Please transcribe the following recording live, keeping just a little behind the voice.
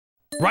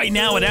Right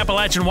now at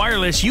Appalachian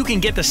Wireless, you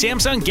can get the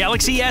Samsung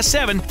Galaxy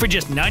S7 for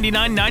just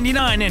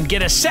 $99.99 and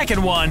get a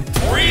second one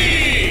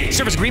free.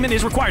 Service agreement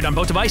is required on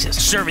both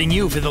devices. Serving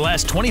you for the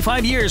last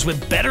 25 years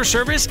with better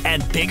service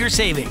and bigger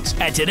savings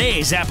at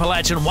today's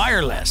Appalachian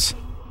Wireless.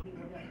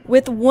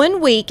 With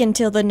 1 week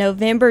until the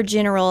November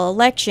general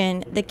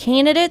election, the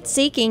candidates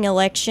seeking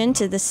election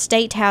to the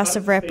State House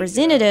of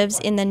Representatives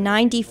in the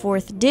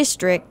 94th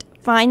District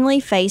finally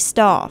faced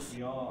off.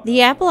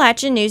 The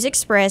Appalachian News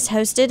Express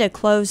hosted a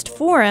closed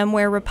forum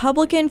where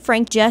Republican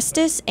Frank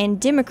Justice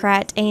and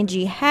Democrat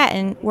Angie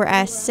Hatton were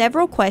asked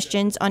several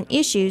questions on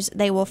issues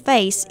they will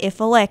face if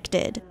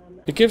elected.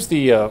 It gives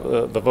the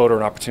voter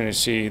an opportunity to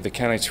see the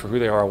candidates for who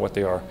they are,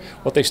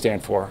 what they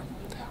stand for,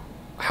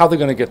 how they're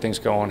going to get things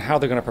going, how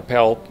they're going to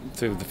propel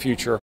through the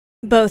future.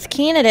 Both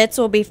candidates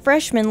will be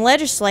freshman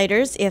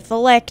legislators if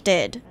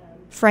elected.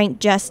 Frank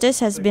Justice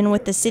has been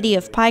with the city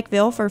of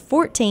Pikeville for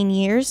 14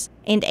 years,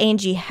 and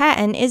Angie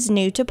Hatton is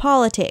new to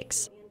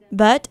politics.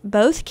 But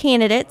both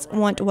candidates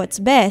want what's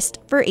best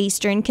for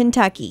Eastern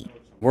Kentucky.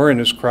 We're in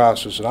this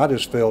crisis, and I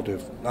just felt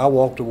if I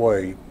walked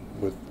away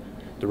with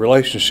the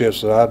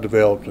relationships that I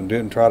developed and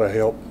didn't try to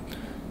help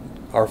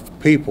our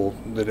people,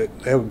 that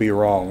would be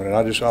wrong. And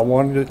I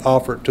wanted to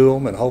offer it to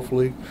them, and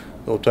hopefully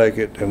they'll take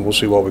it, and we'll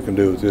see what we can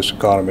do with this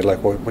economy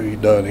like what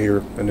we've done here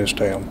in this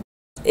town.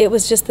 It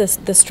was just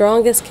the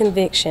strongest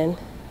conviction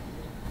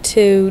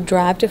to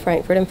drive to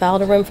Frankfort and file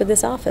to run for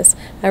this office.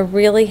 I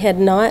really had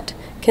not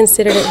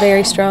considered it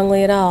very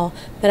strongly at all,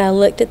 but I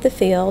looked at the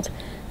field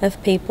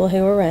of people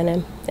who were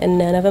running, and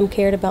none of them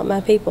cared about my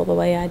people the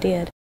way I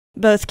did.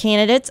 Both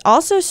candidates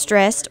also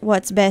stressed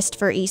what's best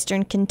for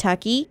Eastern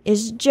Kentucky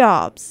is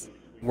jobs.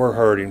 We're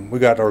hurting. We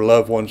got our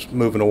loved ones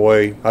moving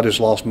away. I just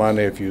lost my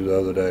nephew the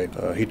other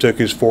day. He took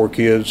his 4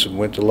 kids and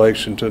went to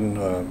Lexington.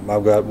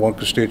 I've got one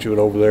constituent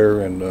over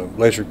there in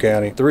Letcher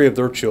County. 3 of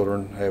their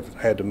children have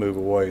had to move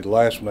away. The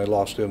last one, they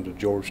lost them to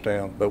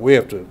Georgetown. But we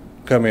have to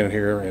come in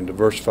here and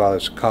diversify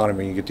this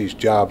economy and get these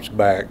jobs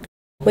back.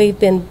 We've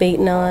been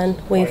beaten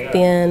on, we've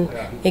been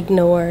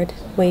ignored,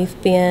 we've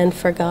been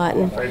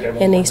forgotten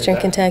in Eastern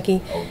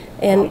Kentucky.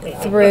 And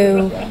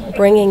through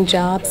bringing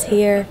jobs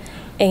here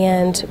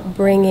and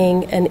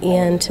bringing an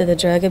end to the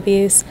drug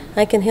abuse,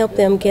 I can help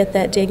them get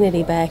that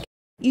dignity back.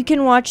 You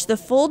can watch the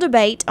full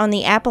debate on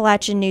the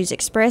Appalachian News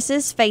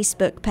Express's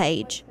Facebook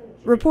page.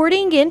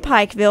 Reporting in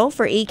Pikeville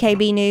for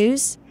EKB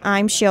News,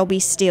 I'm Shelby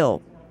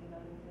Steele.